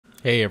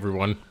Hey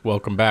everyone,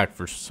 welcome back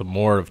for some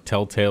more of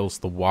Telltale's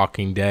The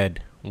Walking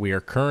Dead. We are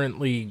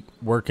currently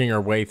working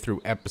our way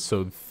through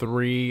episode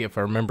 3. If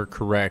I remember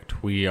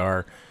correct, we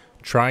are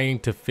trying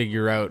to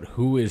figure out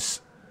who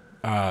is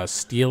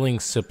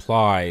stealing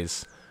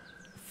supplies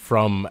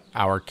from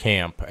our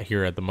camp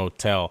here at the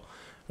motel.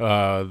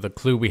 The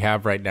clue we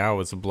have right now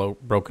is a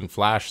broken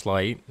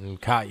flashlight,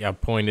 and Katya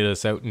pointed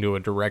us out into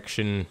a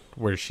direction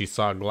where she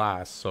saw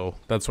glass, so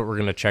that's what we're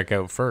going to check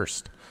out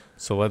first.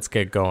 So let's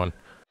get going.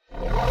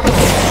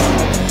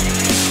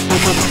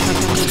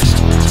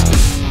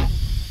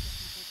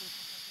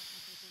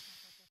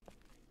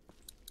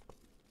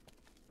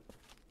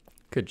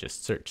 Could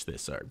just search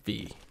this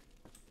RV.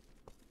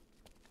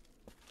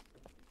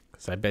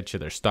 Because I bet you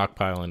they're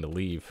stockpiling to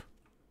leave.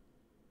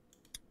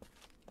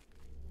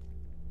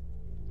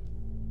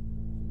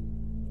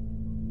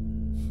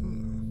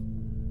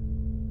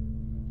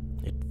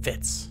 It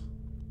fits.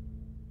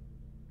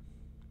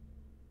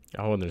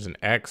 Oh, and there's an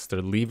X.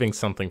 They're leaving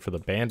something for the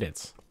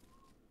bandits.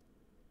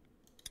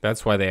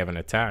 That's why they haven't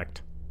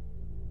attacked.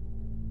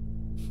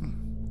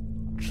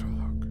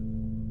 Chalk.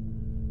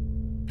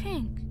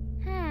 Pink.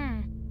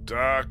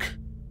 Doc.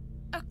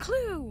 A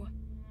clue.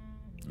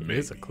 It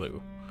is a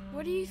clue.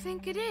 What do you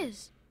think it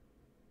is?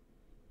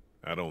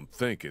 I don't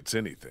think it's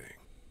anything.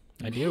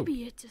 I do.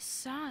 Maybe it's a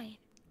sign.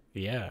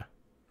 Yeah.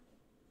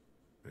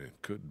 It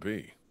could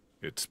be.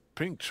 It's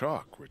pink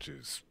chalk, which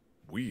is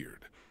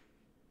weird.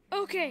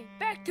 Okay,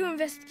 back to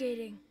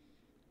investigating.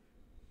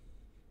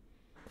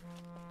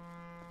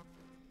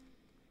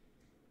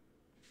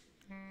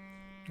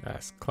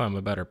 Ask Clem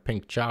about her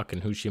pink chalk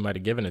and who she might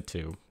have given it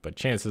to, but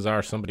chances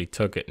are somebody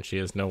took it and she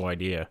has no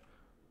idea.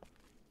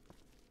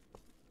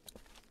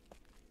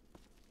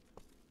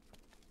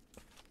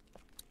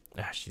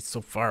 She's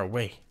so far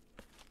away.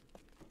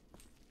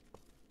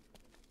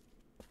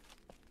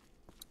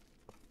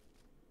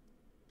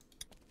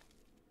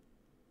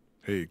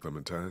 Hey,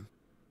 Clementine.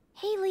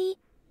 Haley.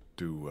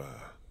 Do,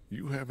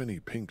 you have any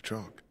pink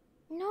chalk?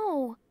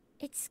 No,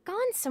 it's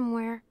gone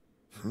somewhere.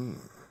 Do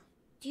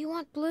you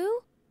want blue?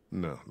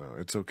 No,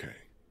 it's okay.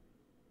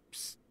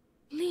 Psst,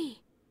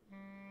 Lee.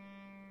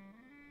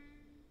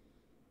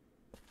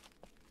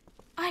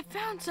 I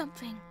found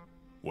something.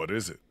 What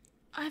is it?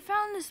 I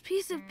found this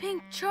piece of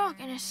pink chalk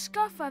and a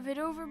scuff of it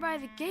over by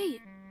the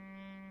gate.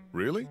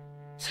 Really?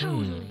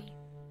 Totally.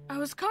 I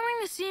was combing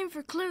the scene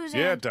for clues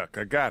Yeah, and... Duck,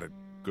 I got it.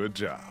 Good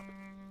job.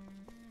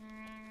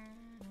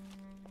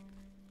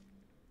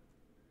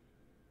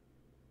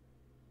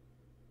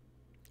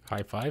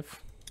 High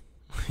five?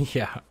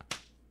 Yeah.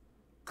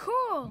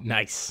 Cool.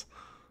 Nice.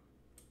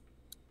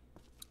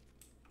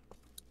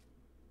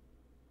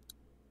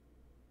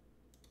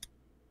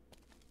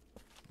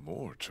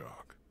 More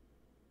chalk.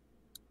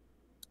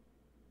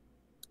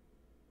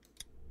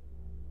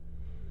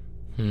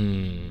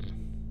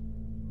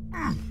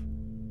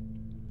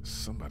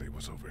 Somebody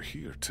was over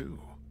here, too.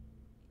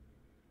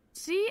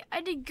 See,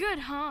 I did good,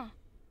 huh?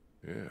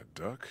 Yeah,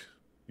 Duck,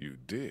 you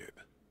did.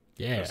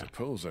 Yeah. I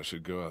suppose I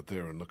should go out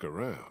there and look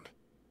around.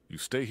 You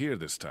stay here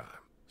this time.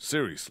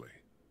 Seriously.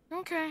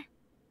 Okay.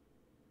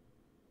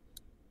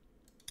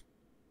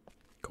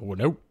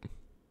 Going out.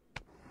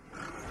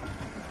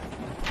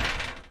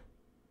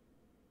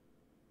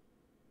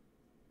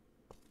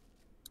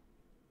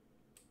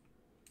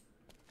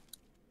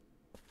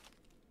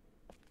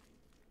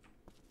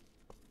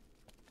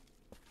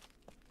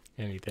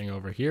 Anything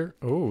over here?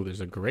 Oh,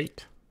 there's a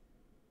grate.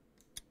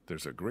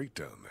 There's a grate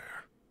down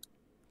there.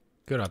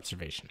 Good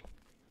observation.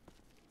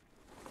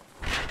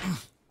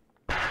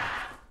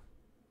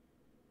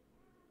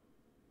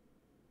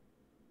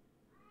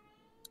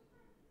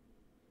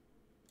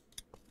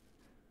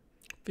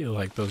 Feel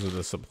like those are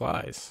the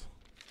supplies.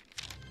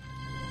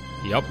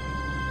 Yup.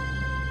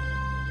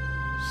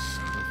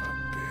 Son of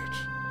a bitch.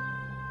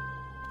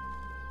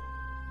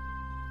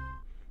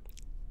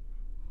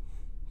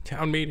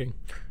 Town meeting.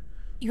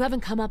 You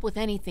haven't come up with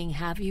anything,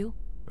 have you?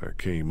 I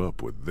came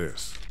up with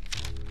this.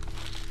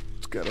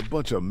 It's got a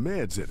bunch of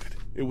meds in it.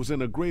 It was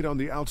in a grate on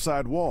the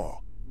outside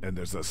wall. And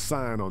there's a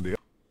sign on the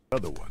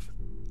other one.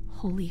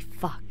 Holy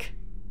fuck.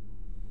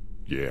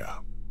 Yeah.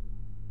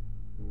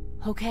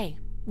 Okay,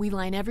 we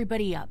line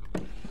everybody up.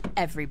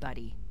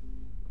 Everybody.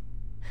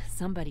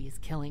 Somebody is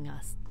killing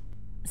us.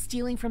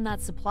 Stealing from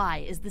that supply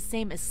is the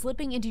same as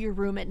slipping into your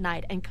room at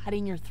night and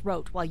cutting your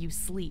throat while you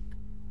sleep.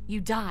 You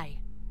die.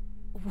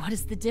 What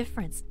is the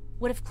difference?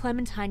 What if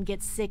Clementine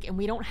gets sick and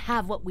we don't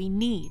have what we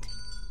need?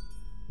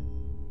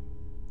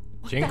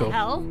 What Jingle. the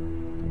hell?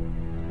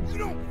 You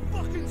don't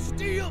fucking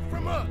steal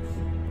from us!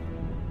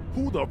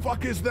 Who the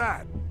fuck is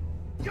that?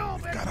 Y'all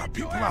We've better got our get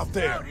your people out asses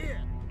there.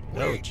 here. Oh,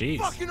 We ain't jeez.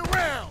 fucking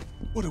around!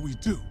 What do we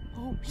do?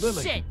 Oh,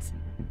 Lily. shit!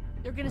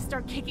 They're gonna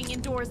start kicking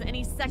in doors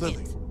any second.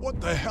 Lily, what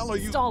the hell are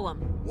you? Stall him.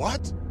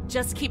 What?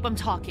 Just keep him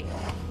talking.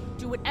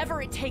 Do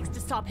whatever it takes to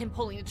stop him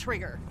pulling the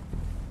trigger.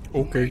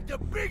 Okay. Made the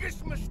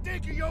biggest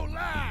mistake of your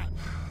life!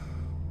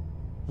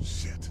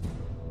 Shit.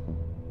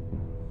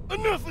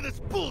 Enough of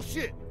this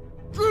bullshit!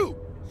 Drew,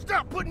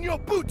 stop putting your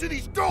boot to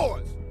these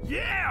doors!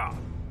 Yeah!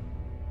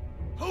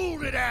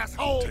 Hold it,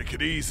 asshole! Take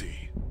it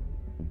easy.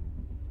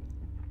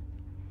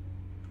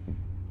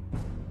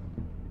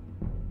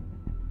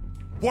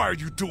 Why are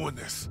you doing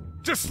this?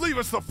 Just leave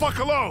us the fuck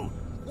alone!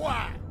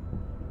 Why?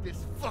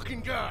 This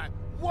fucking guy.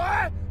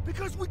 Why?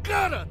 Because we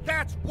gotta,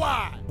 that's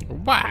why!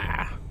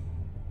 Why?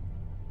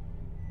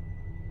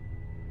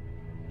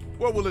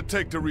 What will it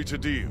take to reach a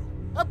deal?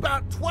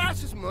 About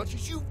twice as much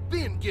as you've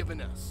been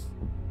giving us.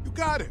 You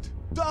got it.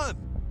 Done.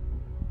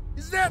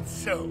 Is that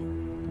so?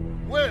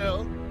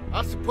 Well,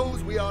 I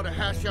suppose we ought to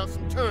hash out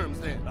some terms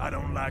then. I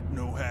don't like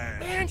no hand.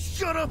 Man,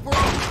 shut up, or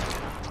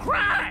I'll...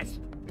 Christ!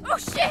 Oh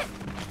shit!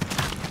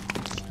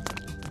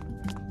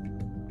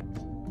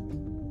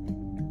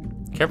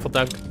 Careful,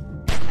 Doug.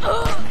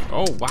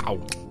 Oh,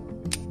 wow.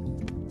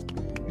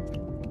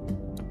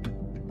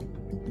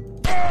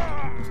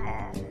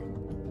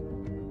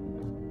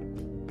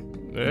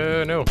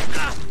 No.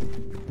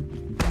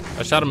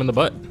 I shot him in the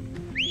butt.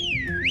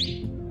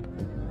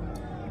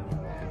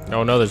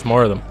 Oh no, there's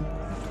more of them.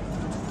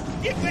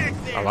 Get back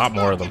there! A lot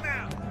more of them. Smoke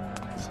him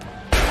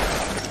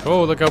out.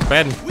 Oh, look out,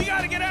 Ben. We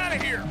gotta get out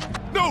of here!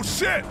 No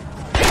shit!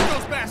 Get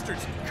those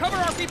bastards! Cover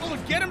our people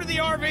and get them to the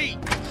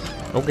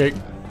RV! Okay.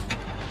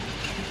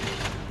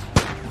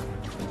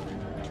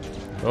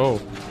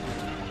 Oh.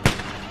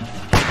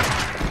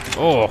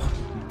 Oh.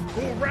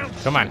 Go around.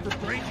 Come on.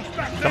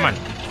 Come on.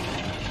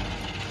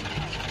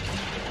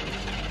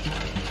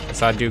 I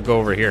saw a dude go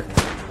over here.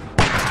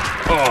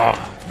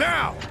 Oh.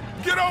 Now!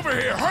 Get over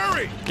here!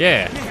 Hurry!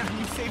 Yeah. Man,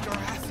 you saved our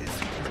asses.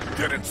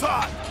 Get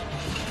inside!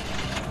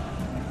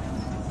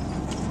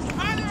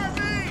 Either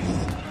RV!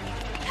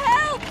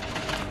 Help!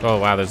 Oh,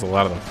 wow, there's a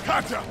lot of them.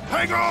 Gotcha!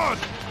 Hang on!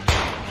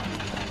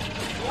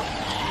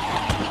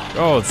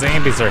 Oh,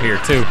 zombies are here,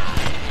 too.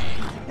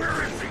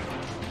 Where is he?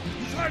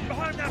 He's hiding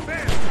behind that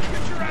van.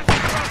 Get your ass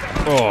across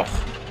that Oh.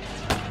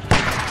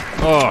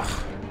 Oh.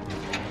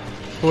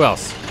 Who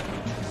else?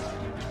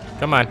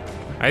 Come on.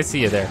 I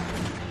see you there.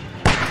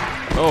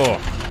 Oh.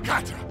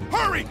 Gotcha!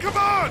 Hurry! Come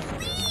on!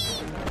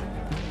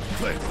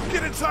 Cliff,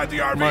 get inside the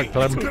RV. on,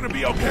 Clem. It's gonna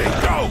be okay.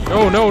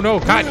 Go! No,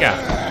 Katya.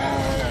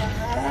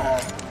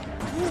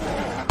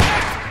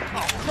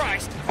 Oh,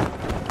 Christ!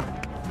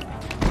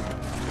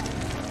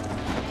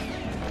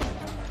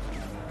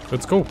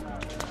 Let's go.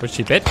 Was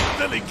she bit?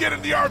 Lily, get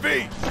in the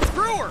RV!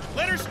 Screw her!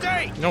 Let her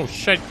stay! No,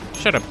 shut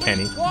up,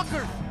 Kenny.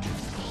 Walker!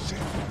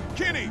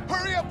 Kenny,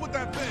 hurry up with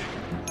that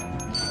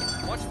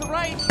thing! Watch the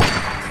right!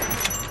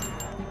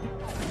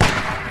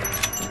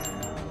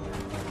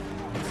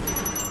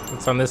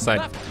 It's on this side.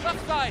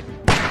 Left side!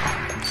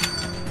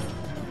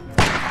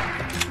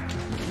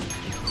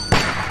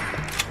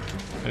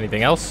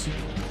 Anything else?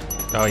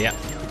 Oh, yeah.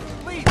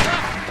 Please,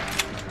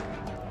 left!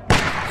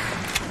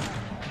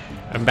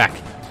 I'm back.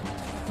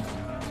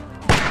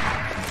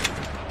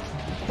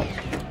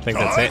 I think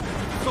that's it.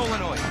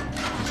 Solenoid!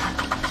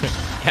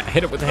 Yeah,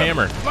 hit it with the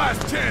hammer.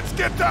 Last chance,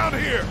 get down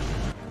here!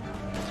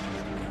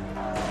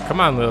 Come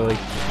on, Lily.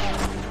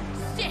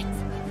 Shit!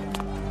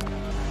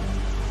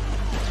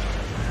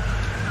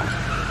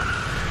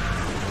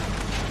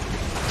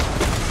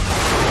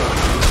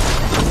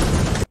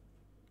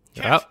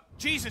 Yep.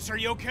 Jesus, are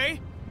you okay?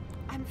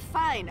 I'm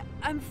fine.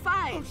 I'm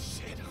fine.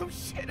 Oh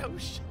shit.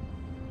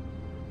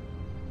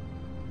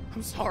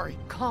 I'm sorry.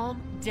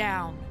 Calm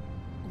down.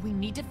 We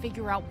need to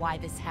figure out why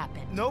this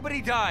happened.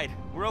 Nobody died.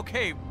 We're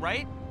okay,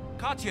 right?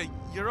 Katya,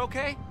 you're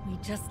okay? We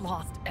just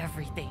lost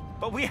everything.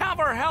 But we have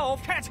our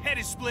health. Cat's head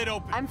is split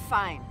open. I'm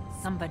fine.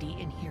 Somebody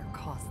in here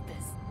caused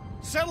this.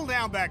 Settle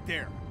down back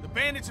there. The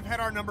bandits have had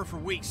our number for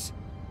weeks.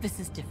 This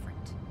is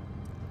different.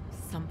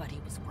 Somebody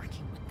was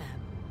working with them.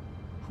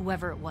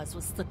 Whoever it was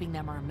slipping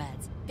them our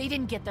meds. They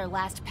didn't get their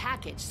last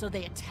package, so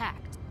they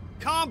attacked.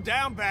 Calm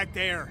down back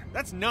there.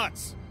 That's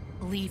nuts.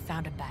 Lee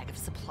found a bag of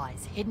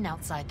supplies hidden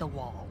outside the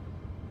wall.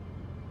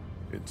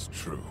 It's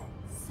true.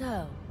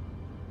 So,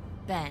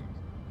 Ben,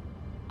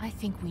 I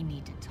think we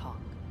need to talk.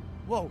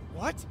 Whoa,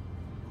 what?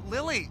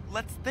 Lily,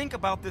 let's think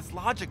about this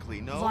logically,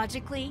 no?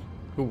 Logically,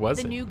 Who was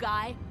the it? new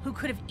guy who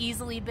could have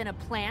easily been a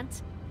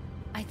plant?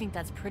 I think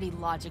that's pretty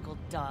logical,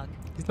 Doug.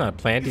 He's not a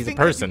plant, You he's a think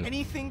they'd do person.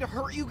 anything to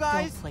hurt you Don't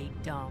guys? play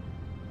dumb.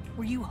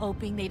 Were you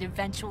hoping they'd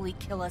eventually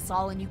kill us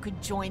all and you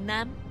could join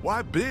them?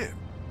 Why Ben?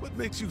 What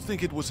makes you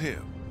think it was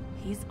him?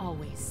 He's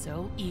always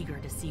so eager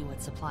to see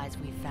what supplies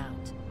we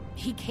found.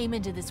 He came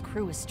into this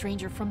crew a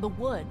stranger from the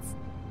woods.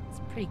 It's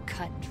pretty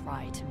cut and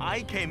dry to me.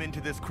 I came into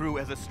this crew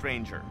as a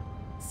stranger.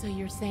 So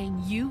you're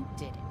saying you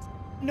did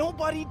it?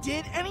 Nobody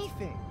did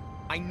anything.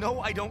 I know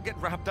I don't get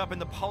wrapped up in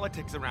the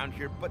politics around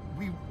here, but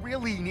we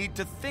really need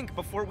to think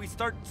before we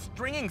start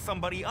stringing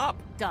somebody up.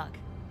 Doug,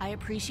 I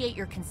appreciate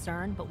your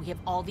concern, but we have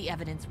all the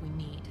evidence we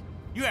need.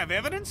 You have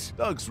evidence?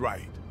 Doug's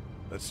right.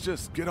 Let's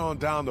just get on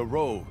down the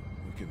road.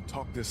 We can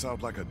talk this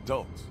out like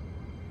adults.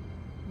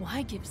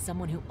 Why give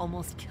someone who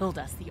almost killed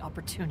us the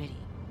opportunity?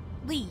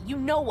 Lee, you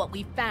know what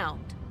we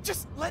found.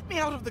 Just let me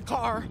out of the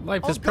car.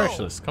 Life I'll is go.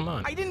 precious, come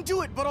on. I didn't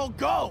do it, but I'll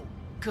go.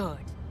 Good.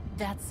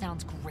 That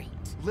sounds great.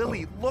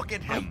 Lily, look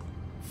at him.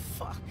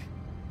 Fuck.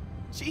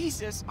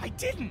 Jesus, I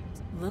didn't.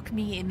 Look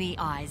me in the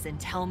eyes and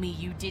tell me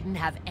you didn't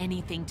have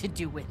anything to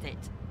do with it.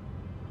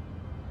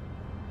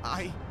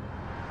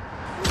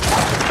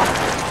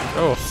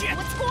 Oh. Shit!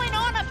 What's going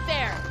on up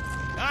there?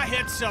 I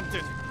hit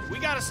something. We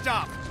gotta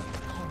stop.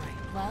 All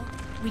right, well,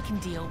 we can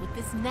deal with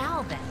this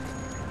now then.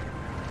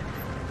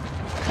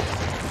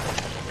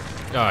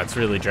 Oh, it's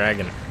really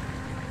dragging.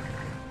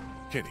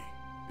 Kenny,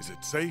 is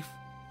it safe?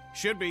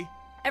 Should be.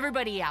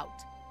 Everybody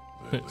out.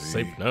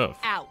 Safe enough.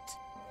 Out.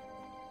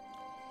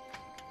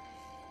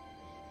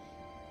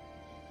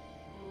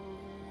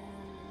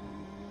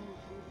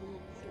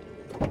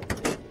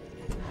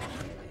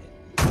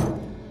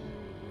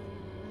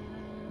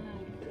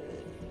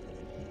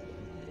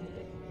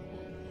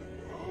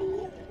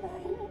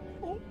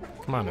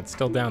 Come on, it's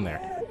still down there.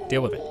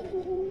 Deal with it.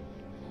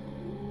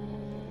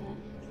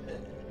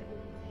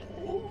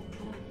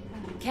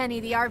 Kenny,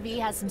 the RV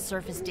has some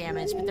surface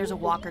damage, but there's a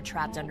walker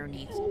trapped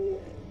underneath.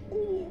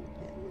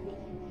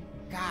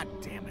 God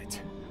damn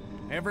it.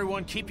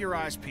 Everyone keep your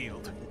eyes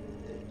peeled.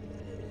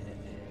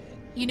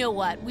 You know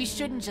what? We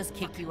shouldn't just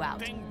kick you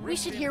out. We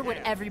should hear what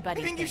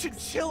everybody I think you should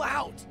chill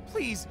out.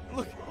 Please,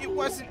 look, it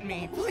wasn't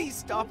me. Please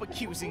stop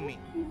accusing me.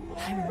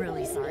 I'm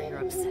really sorry you're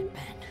upset,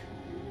 Ben.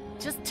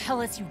 Just tell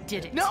us you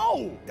did it.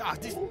 No!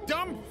 This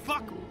dumb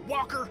fuck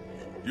Walker.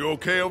 You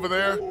okay over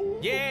there?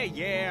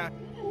 Yeah.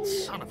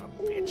 Son of a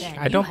bitch. Ben,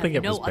 I don't you think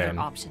have it was no other Ben.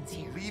 options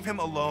here. Leave him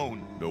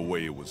alone. No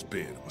way it was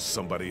Ben. It was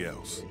somebody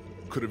else.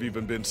 Could have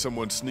even been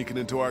someone sneaking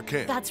into our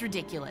camp. That's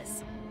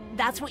ridiculous.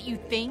 That's what you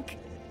think?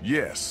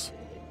 Yes.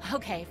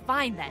 Okay,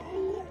 fine then.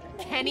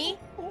 Kenny?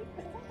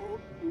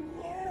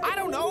 I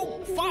don't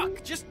know.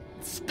 Fuck. Just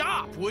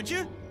stop, would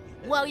you?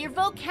 Well, your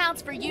vote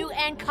counts for you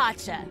and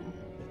Katja.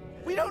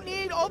 We don't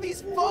need all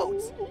these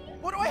votes.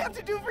 What do I have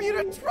to do for you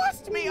to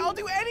trust me? I'll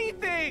do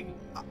anything.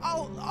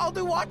 I'll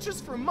do watches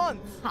for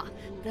months. Huh,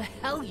 the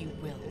hell you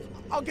will.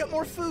 I'll get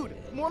more food,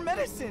 more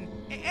medicine,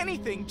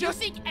 anything. You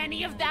think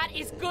any of that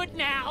is good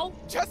now?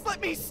 Just let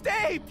me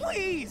stay,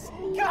 please.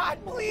 God,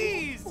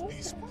 please.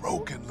 He's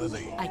broken,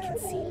 Lily. I can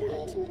see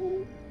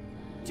that.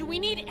 Do we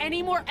need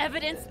any more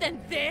evidence than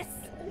this?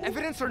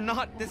 Evidence or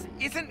not, this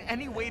isn't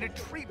any way to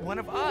treat one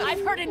of us.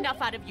 I've heard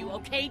enough out of you,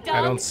 okay, Doug?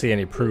 I don't see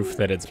any proof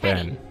that it's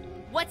Kenny, Ben.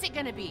 what's it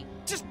gonna be?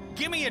 Just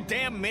give me a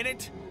damn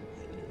minute.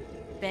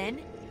 Ben,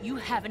 you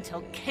have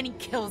until Kenny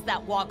kills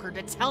that walker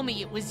to tell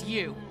me it was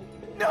you.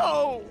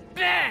 No!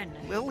 Ben!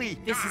 Lily!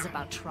 This is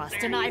about trust,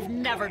 and I've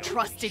never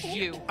trusted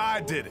you. I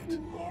did it.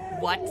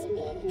 What?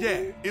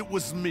 Yeah, it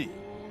was me.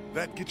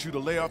 That get you to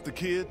lay off the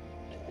kid?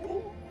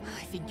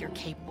 I think you're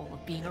capable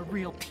of being a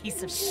real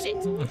piece of shit,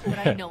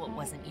 but I know it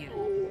wasn't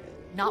you.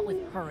 Not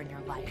with her in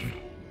your life.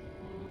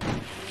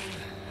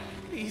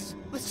 Please,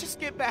 let's just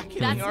get back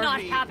in That's the RV.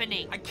 not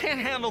happening. I can't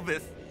handle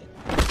this.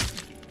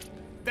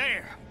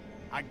 There.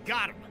 I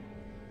got him.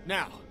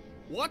 Now,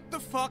 what the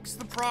fuck's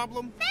the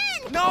problem?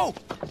 Ben! No!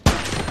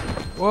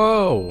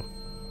 Whoa.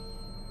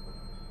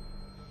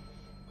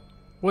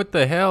 What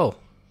the hell?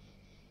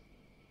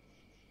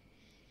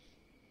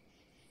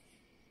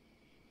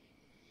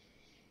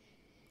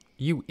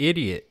 You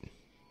idiot.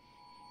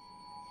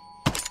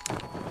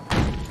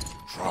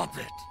 Drop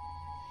it.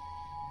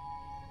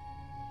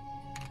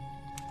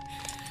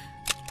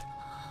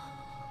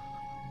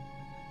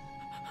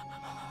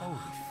 Holy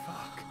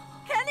fuck.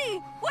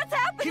 Kenny, what's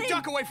happening? You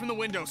duck away from the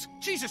windows.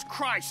 Jesus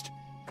Christ.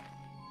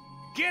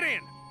 Get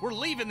in. We're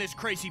leaving this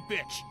crazy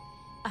bitch.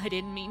 I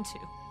didn't mean to.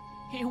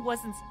 It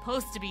wasn't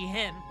supposed to be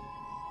him.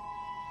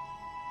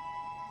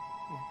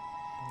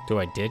 Do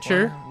I ditch What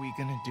her? are we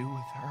gonna do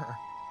with her?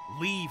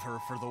 Leave her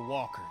for the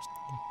walkers.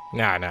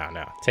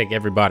 No. Take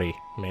everybody.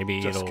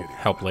 Maybe Just it'll kidding.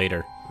 help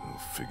later. We'll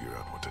figure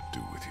out what to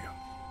do with you.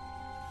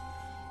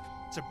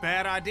 It's a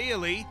bad idea,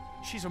 Lee.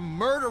 She's a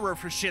murderer,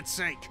 for shit's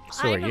sake.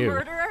 So I'm are a you.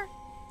 murderer?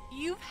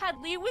 You've had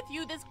Lee with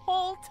you this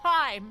whole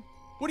time.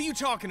 What are you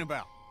talking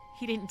about?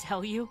 He didn't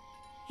tell you.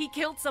 He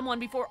killed someone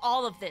before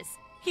all of this.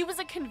 He was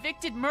a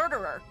convicted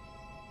murderer.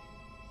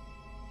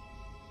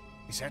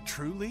 Is that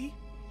true, Lee?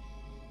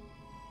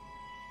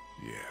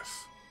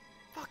 Yes.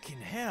 Fucking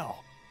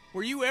hell.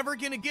 Were you ever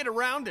gonna get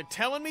around to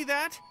telling me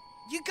that?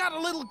 You got a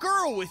little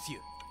girl with you.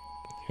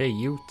 Hey,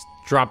 you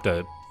dropped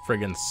a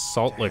friggin'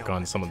 salt lick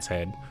on someone's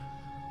head.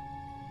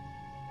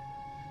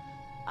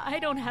 I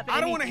don't have anything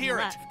I don't want to hear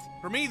left. it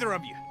from either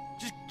of you.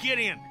 Just get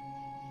in.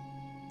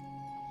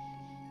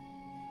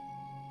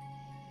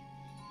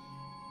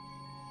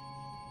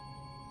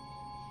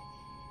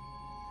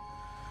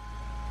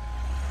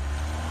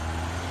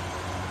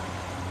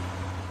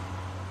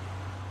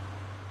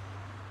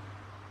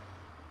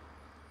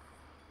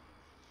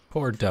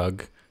 Poor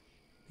Doug.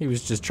 He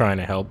was just trying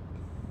to help.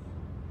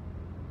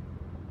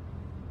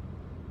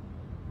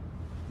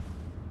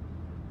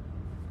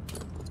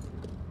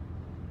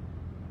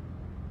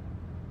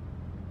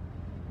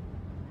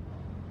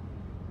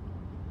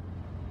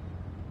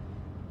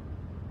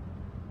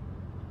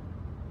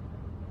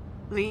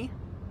 Lee,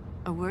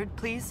 a word,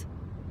 please.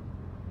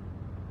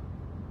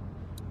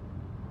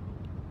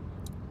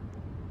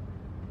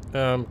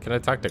 Can I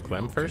talk to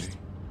Clem first?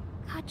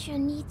 Katja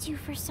needs you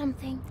for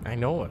something. I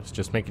know, I was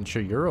just making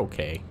sure you're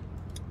okay.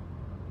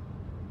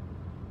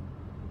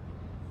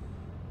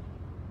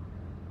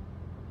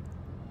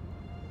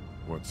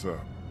 What's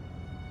up?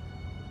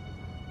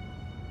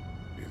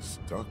 Is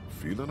Duck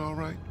feeling all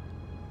right?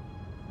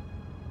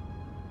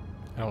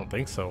 I don't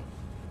think so.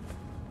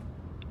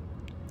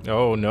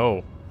 Oh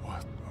no.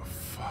 What the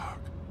fuck?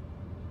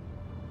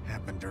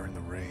 Happened during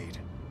the raid.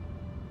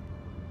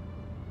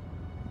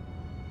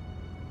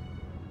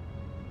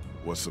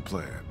 What's the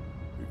plan?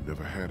 We've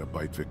never had a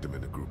bite victim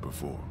in the group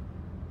before.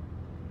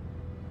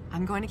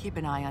 I'm going to keep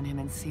an eye on him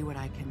and see what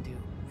I can do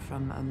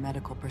from a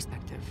medical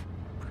perspective.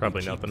 Probably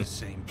We keep nothing. the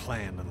same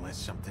plan unless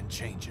something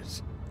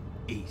changes.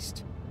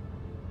 East.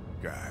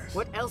 Guys.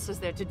 What else is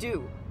there to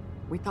do?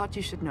 We thought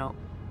you should know.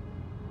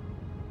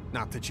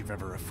 Not that you've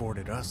ever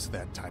afforded us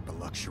that type of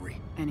luxury.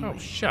 Anyway, Oh,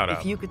 shut up.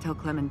 if you could tell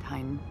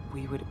Clementine,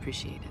 we would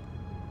appreciate it.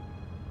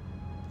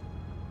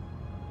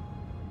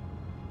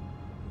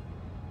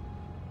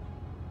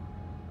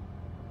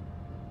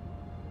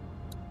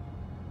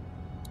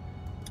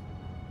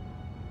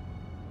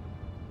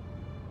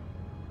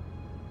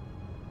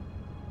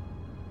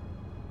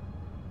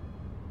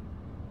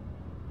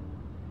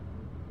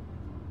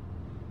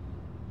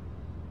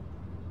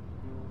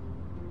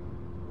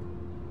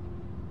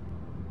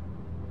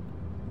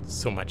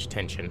 So much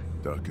tension.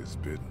 Duck is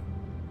bitten.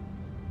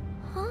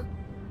 Huh?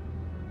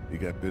 He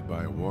got bit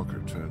by a walker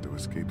trying to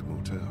escape the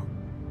motel.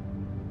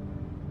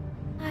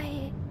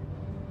 I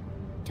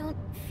don't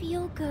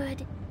feel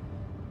good.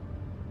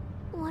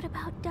 What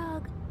about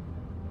Doug?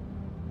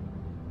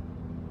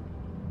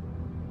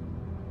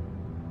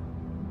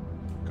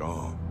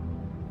 Gone,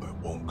 but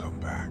won't come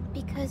back.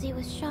 Because he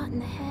was shot in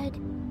the head.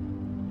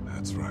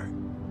 That's right.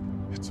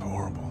 It's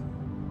horrible.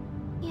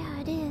 Yeah,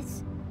 it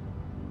is.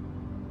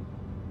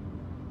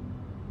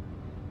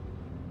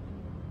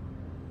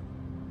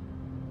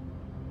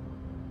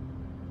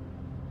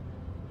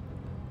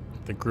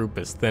 The group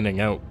is thinning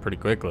out pretty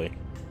quickly.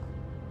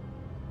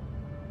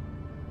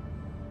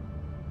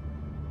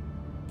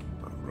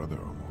 My brother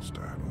almost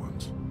died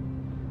once.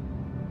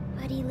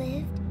 But he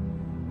lived?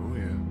 Oh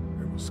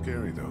yeah, it was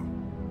scary though.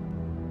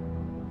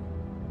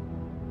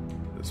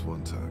 This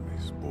one time,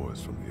 these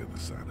boys from the other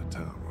side of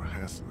town were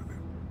hassling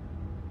him.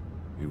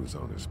 He was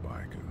on his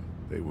bike and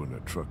they were in a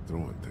truck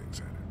throwing things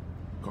at him,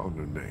 calling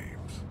their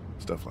names,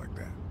 stuff like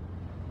that.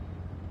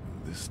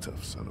 And this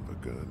tough son of a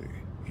gun,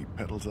 he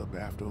pedals up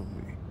after him,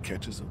 he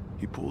catches him,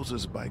 he pulls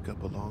his bike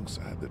up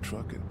alongside the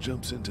truck and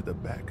jumps into the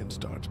back and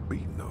starts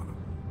beating on him.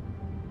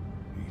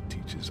 He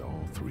teaches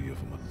all three of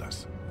them a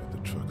lesson, but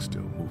the truck's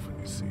still moving,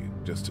 you see.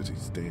 Just as he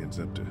stands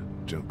up to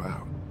jump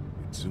out,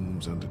 it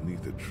zooms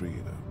underneath a tree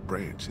and a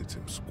branch hits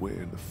him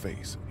square in the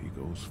face and he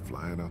goes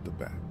flying out the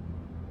back.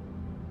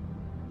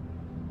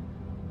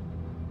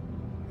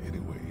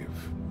 Anyway,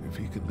 if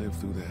he can live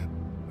through that,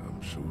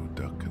 I'm sure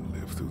Duck can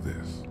live through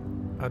this.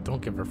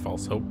 Don't give her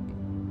false hope.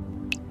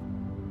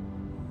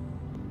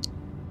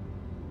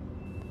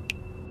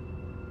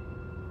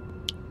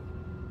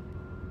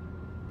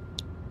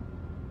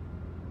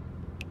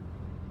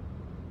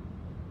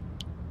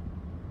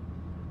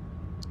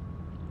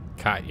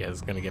 Katya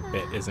is gonna get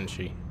bit, isn't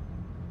she?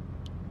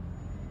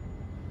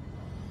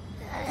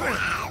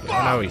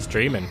 Oh no, he's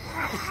dreaming.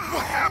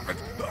 What happened?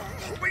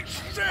 Holy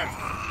shit!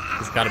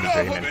 He's gotta be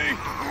dreaming.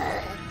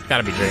 He's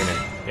gotta be dreaming.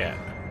 Yeah.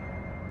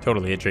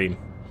 Totally a dream.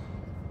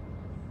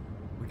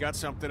 We got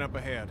something up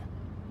ahead.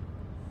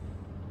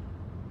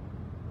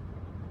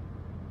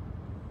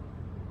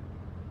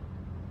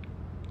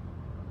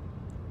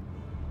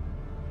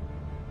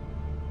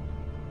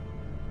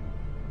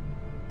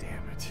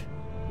 Damn it.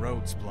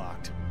 Road's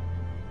blocked.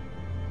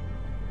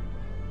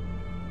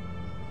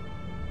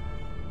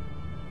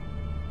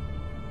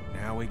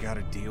 Now we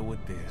gotta deal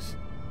with this.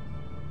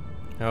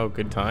 Oh,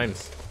 good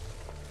times.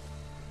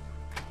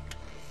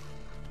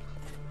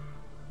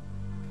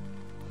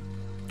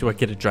 Do I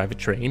get to drive a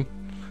train?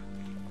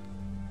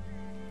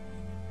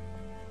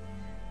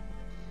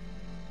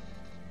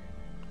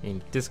 I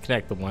mean,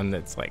 disconnect the one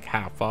that's like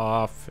half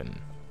off and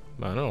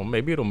I don't know,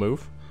 maybe it'll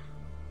move.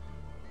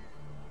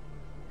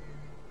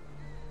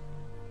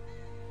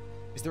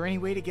 Is there any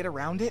way to get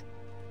around it?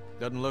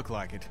 Doesn't look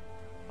like it.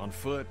 On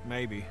foot,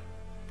 maybe.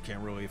 Can't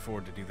really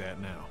afford to do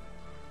that now.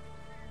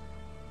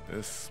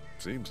 This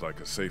seems like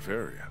a safe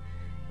area.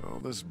 All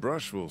this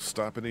brush will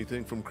stop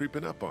anything from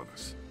creeping up on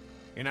us.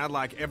 And I'd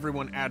like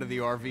everyone out of the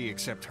RV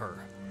except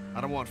her.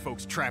 I don't want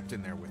folks trapped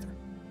in there with her.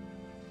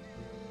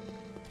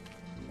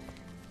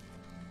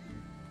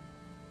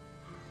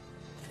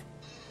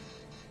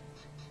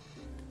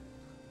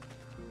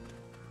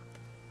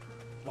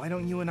 Why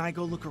don't you and I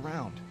go look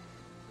around?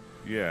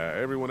 Yeah,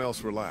 everyone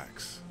else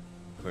relax.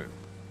 Clem,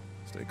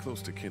 stay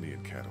close to Kenny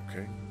and Kat,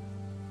 okay?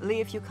 Lee,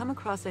 if you come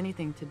across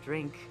anything to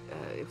drink,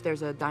 if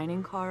there's a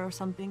dining car or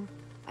something,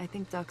 I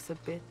think Duck's a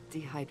bit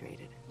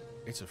dehydrated.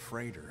 It's a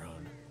freighter,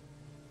 hon.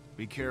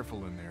 Be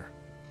careful in there.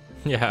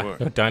 Yeah, What,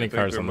 no dining think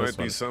cars there on might this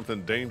be one.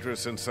 something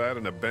dangerous inside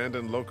an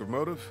abandoned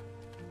locomotive?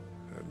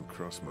 Hadn't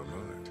crossed my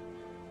mind.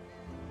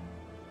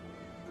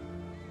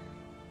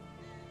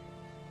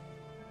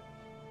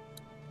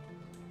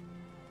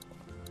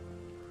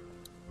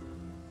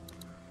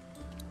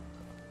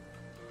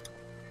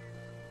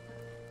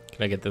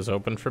 Can I get this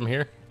open from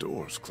here?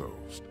 Door's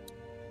closed.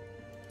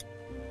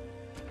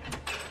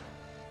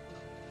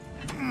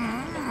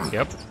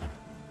 Yep.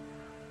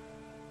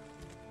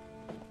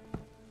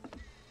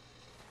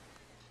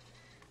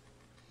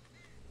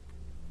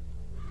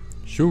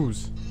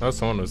 Shoes. Oh,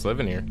 someone was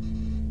living here.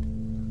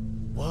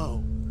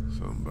 Whoa.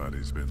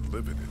 Somebody's been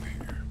living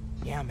in here.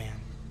 Yeah, man.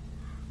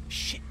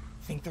 Shit.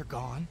 Think they're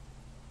gone?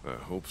 I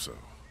hope so,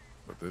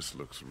 but this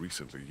looks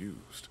recently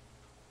used.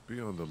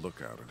 Be on the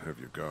lookout and have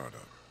your guard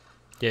up.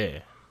 Yeah.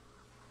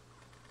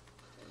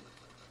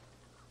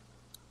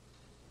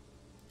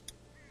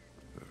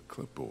 A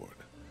clipboard.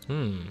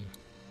 Hmm.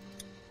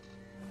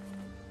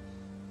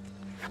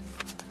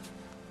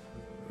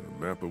 A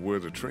map of where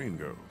the train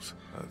goes.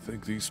 I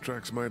think these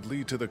tracks might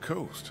lead to the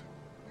coast.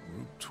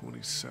 Route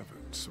 27,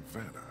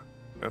 Savannah.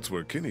 That's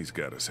where Kenny's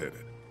got us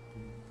headed.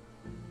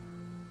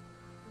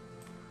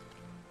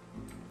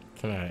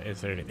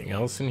 Is there anything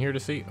else in here to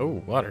see?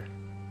 Oh, water.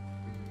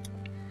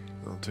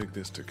 I'll take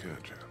this to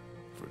Kanja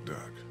for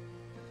Doug.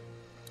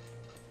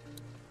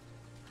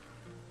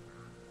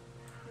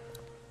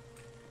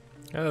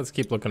 Yeah, let's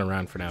keep looking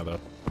around for now, though.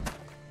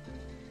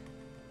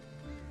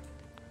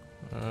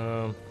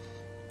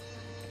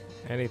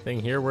 Anything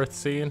here worth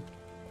seeing?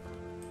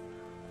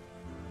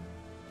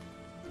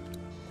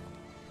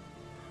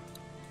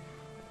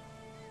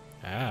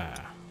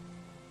 Ah.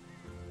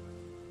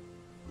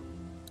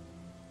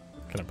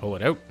 Can I pull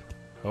it out?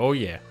 Oh,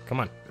 yeah.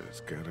 Come on.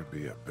 There's gotta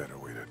be a better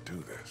way to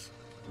do this.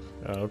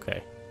 Oh,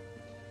 okay.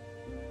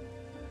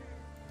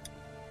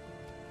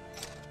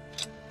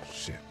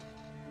 Shit.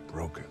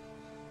 Broken.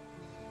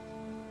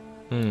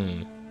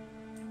 Hmm.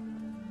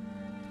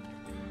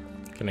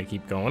 Can I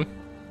keep going?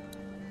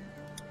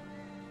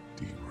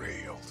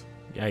 Derailed.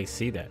 Yeah, I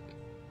see that.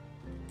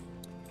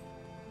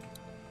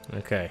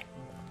 Okay.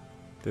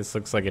 This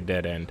looks like a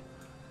dead end.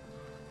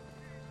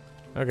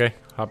 Okay,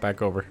 hop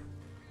back over.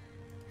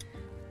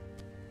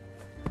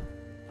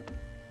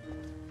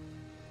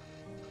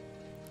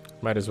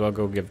 Might as well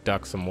go give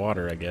Duck some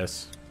water, I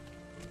guess.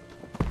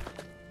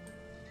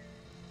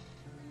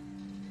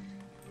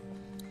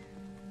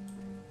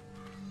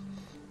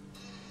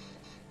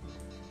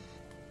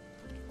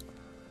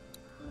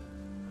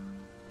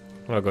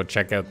 I'll go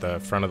check out the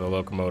front of the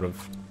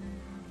locomotive.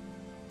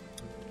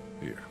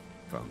 Here,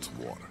 found some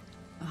water.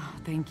 Oh,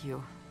 thank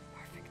you.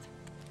 Perfect.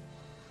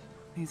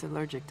 He's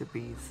allergic to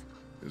bees.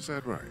 Is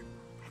that right?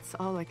 That's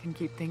all I can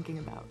keep thinking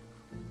about.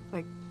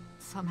 Like,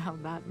 somehow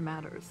that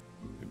matters.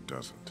 It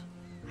doesn't.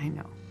 I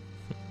know.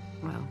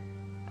 Well,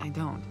 I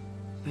don't,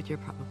 but you're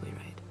probably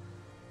right.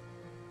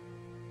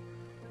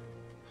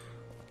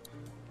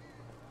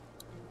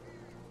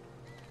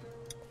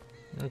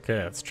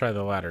 Okay, let's try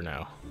the ladder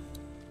now.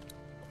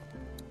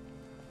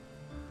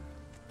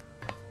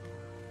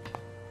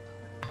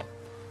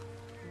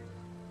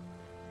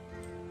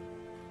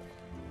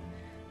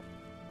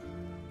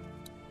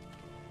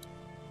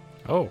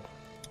 Oh.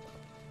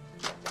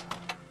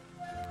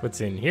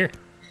 What's in here?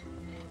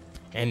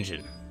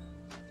 Engine.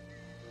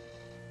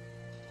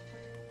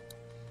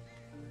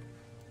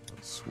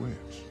 Switch.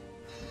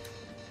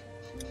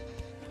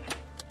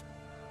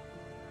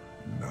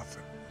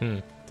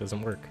 Nothing.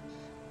 Doesn't work.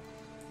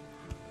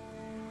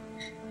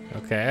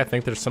 Okay, I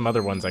think there's some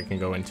other ones I can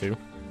go into.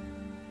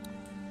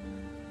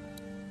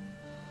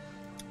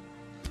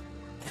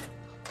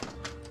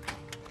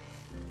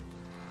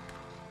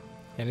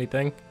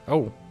 Anything?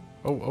 Oh.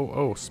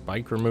 Oh.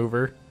 Spike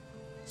remover.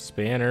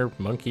 Spanner.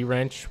 Monkey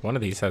wrench. One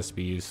of these has to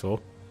be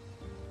useful.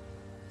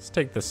 Let's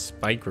take the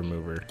spike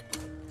remover.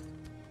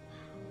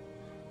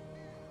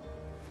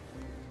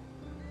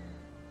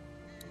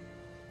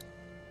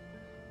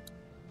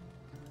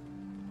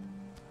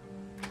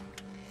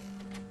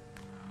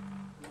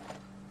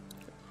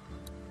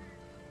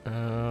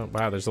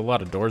 Wow, there's a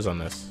lot of doors on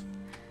this.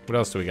 What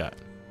else do we got?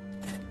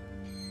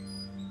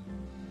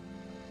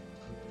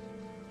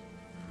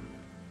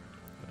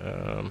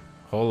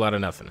 Whole lot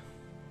of nothing.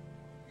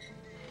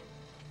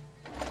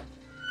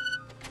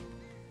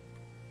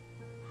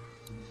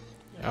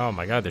 Oh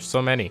my god, there's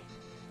so many.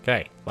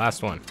 Okay,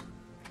 last one.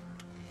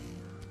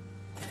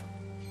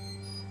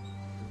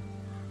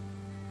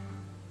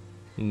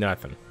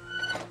 Nothing.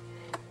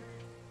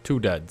 2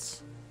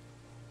 duds.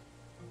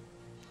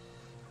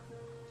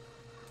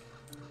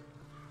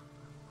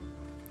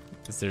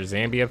 Is there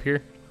Zambi up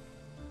here?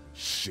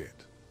 Shit.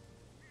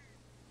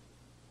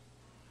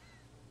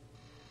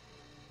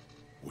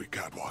 We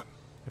got one.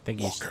 I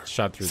think he's Walker,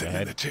 shot through the sit in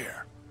head. the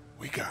chair.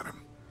 We got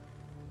him.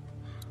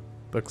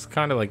 Looks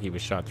kind of like he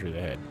was shot through the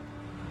head.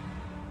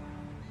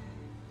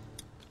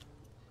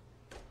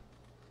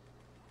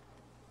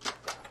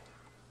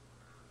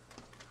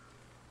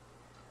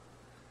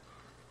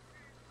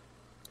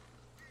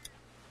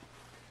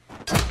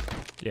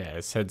 Yeah,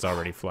 his head's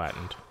already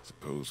flattened.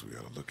 Suppose we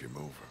ought to look him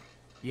over.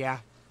 Yeah.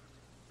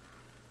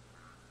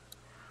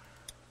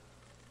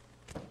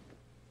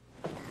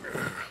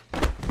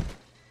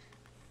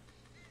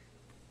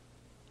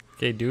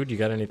 Okay, dude, you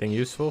got anything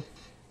useful?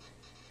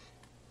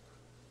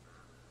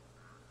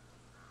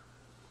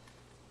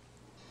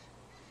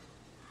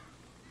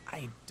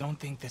 I don't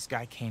think this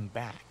guy came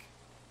back.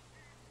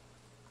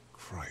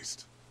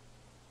 Christ.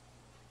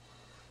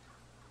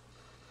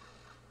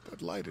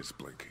 That light is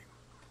blinking.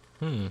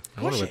 I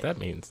wonder what that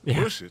means.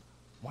 Push it?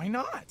 Why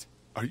not?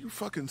 Are you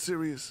fucking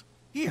serious?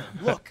 Here,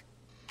 look.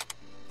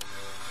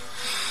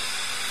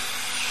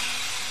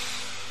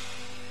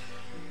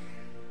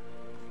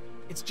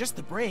 It's just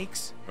the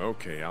brakes.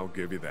 Okay, I'll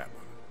give you that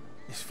one.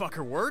 This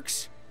fucker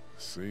works?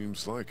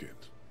 Seems like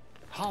it.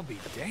 I'll be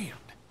damned.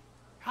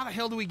 How the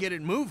hell do we get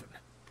it moving?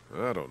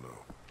 I don't know.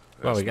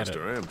 Well, That's we gotta-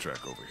 Mr.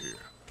 Amtrak over here.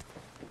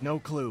 No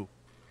clue.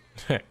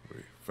 We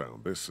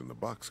found this in the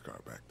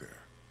boxcar back there.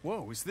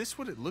 Whoa, is this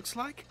what it looks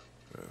like?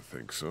 I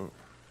think so.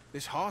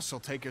 This hoss will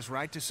take us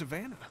right to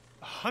Savannah.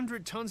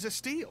 100 tons of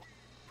steel.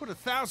 Put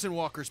 1,000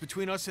 walkers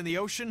between us and the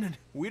ocean, and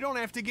we don't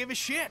have to give a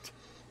shit.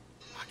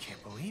 I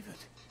can't believe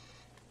it.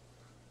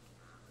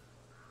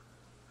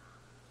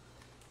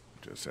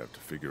 Just have to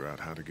figure out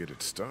how to get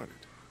it started.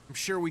 I'm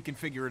sure we can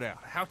figure it out.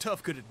 How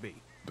tough could it be?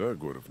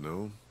 Doug would have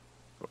known,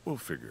 but we'll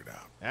figure it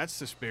out. That's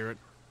the spirit.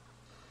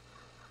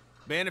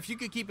 Ben, if you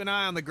could keep an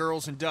eye on the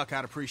girls and Duck,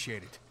 I'd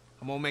appreciate it.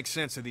 I'm gonna make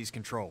sense of these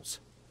controls.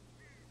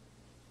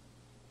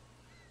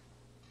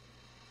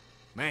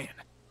 Man,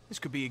 this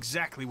could be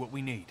exactly what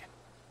we need.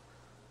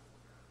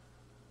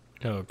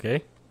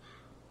 Okay.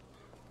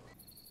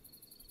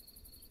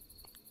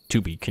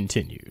 To be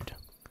continued.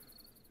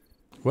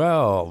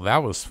 Well,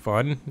 that was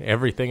fun.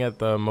 Everything at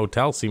the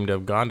motel seemed to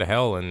have gone to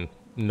hell in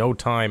no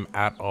time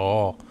at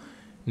all.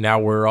 Now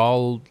we're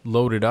all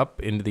loaded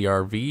up into the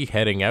RV,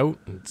 heading out.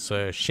 It's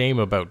a shame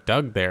about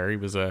Doug there. He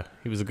was a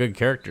good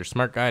character,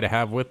 smart guy to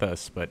have with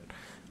us, but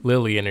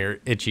Lily and her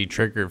itchy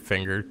trigger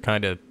finger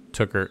kind of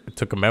took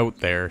him out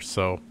there.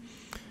 So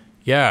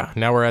yeah,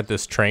 now we're at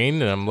this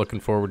train, and I'm looking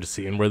forward to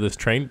seeing where this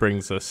train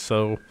brings us.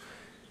 So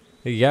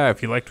yeah,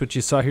 if you liked what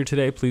you saw here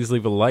today, please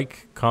leave a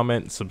like,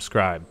 comment, and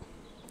subscribe.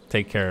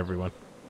 Take care, everyone.